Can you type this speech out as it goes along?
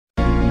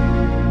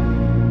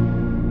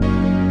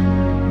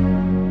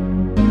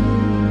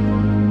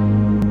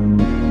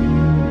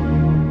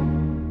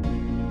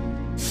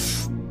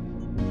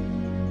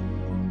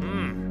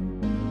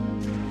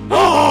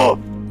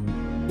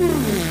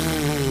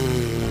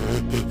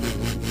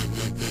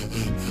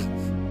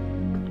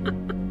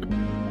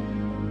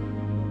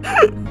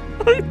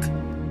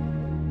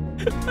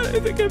I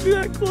think I'd be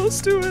that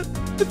close to it.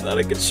 I thought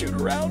I could shoot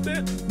around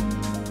it.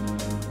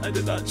 I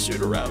did not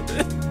shoot around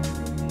it.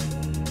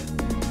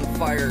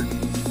 Fired.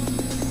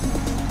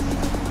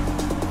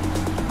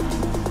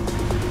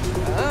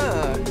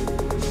 Ah,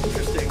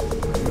 interesting.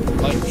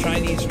 Like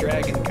Chinese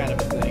dragon kind of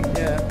a thing.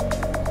 Yeah.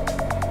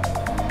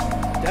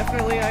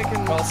 Definitely I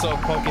can... Also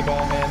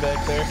Pokeball man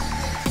back there.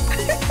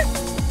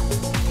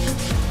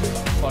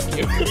 Fuck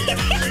you.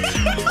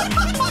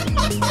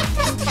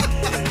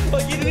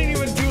 Like you didn't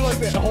even do like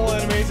that whole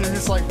animation,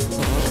 just like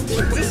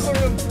this sort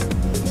of.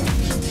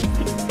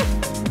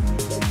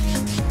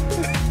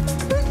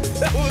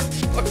 That was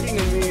fucking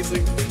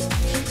amazing.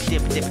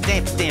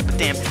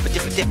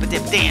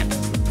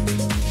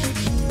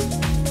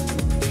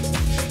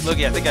 Look,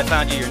 I think I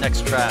found you your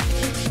next trap.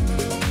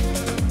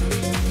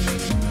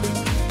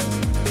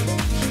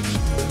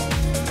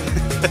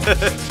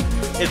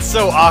 It's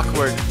so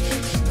awkward.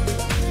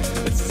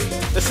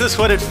 This is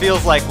what it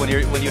feels like when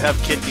you have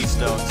kidney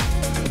stones.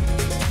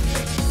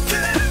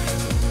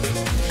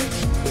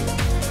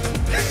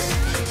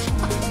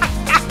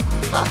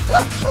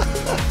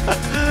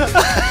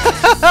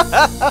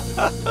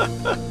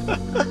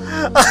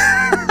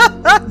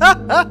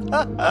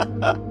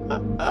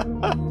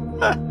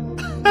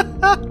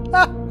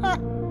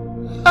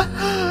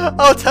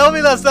 Oh, tell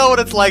me that's not what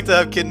it's like to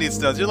have kidney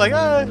stones. You're like,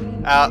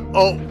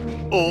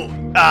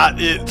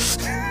 it.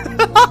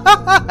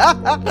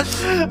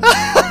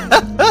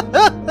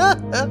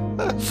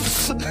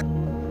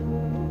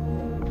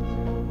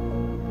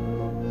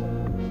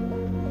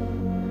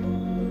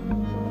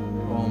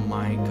 Oh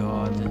my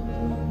god.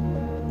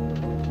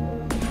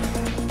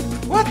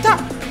 What the?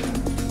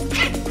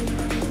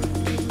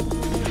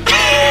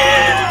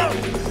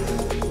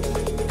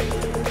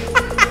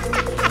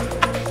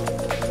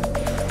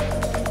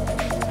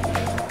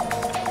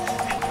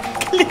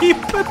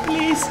 Clip,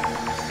 please.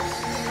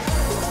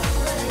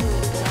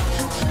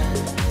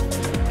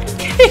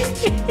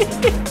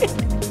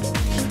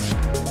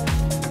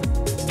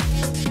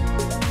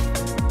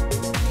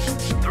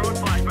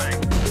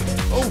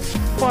 Oh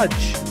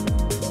fudge!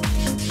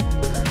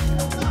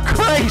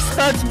 Christ,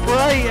 that's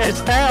bright as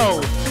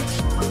hell!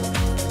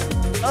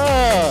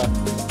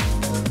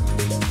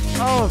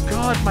 Oh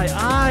god, my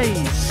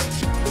eyes!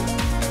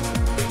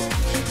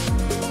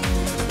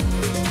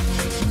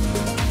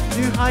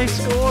 New high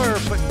score,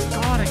 but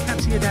god, I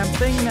can't see a damn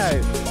thing now.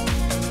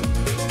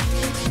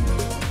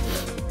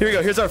 Here we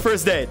go, here's our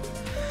first date.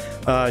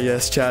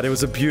 Yes, Chad, it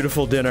was a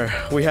beautiful dinner.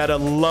 We had a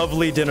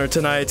lovely dinner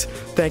tonight.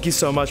 Thank you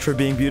so much for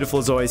being beautiful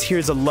as always.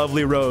 Here's a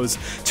lovely rose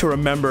to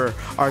remember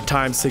our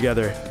times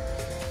together.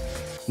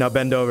 Now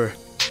bend over.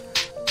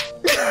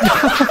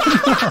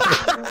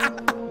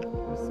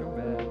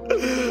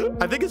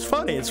 I think it's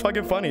funny. It's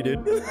fucking funny,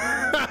 dude.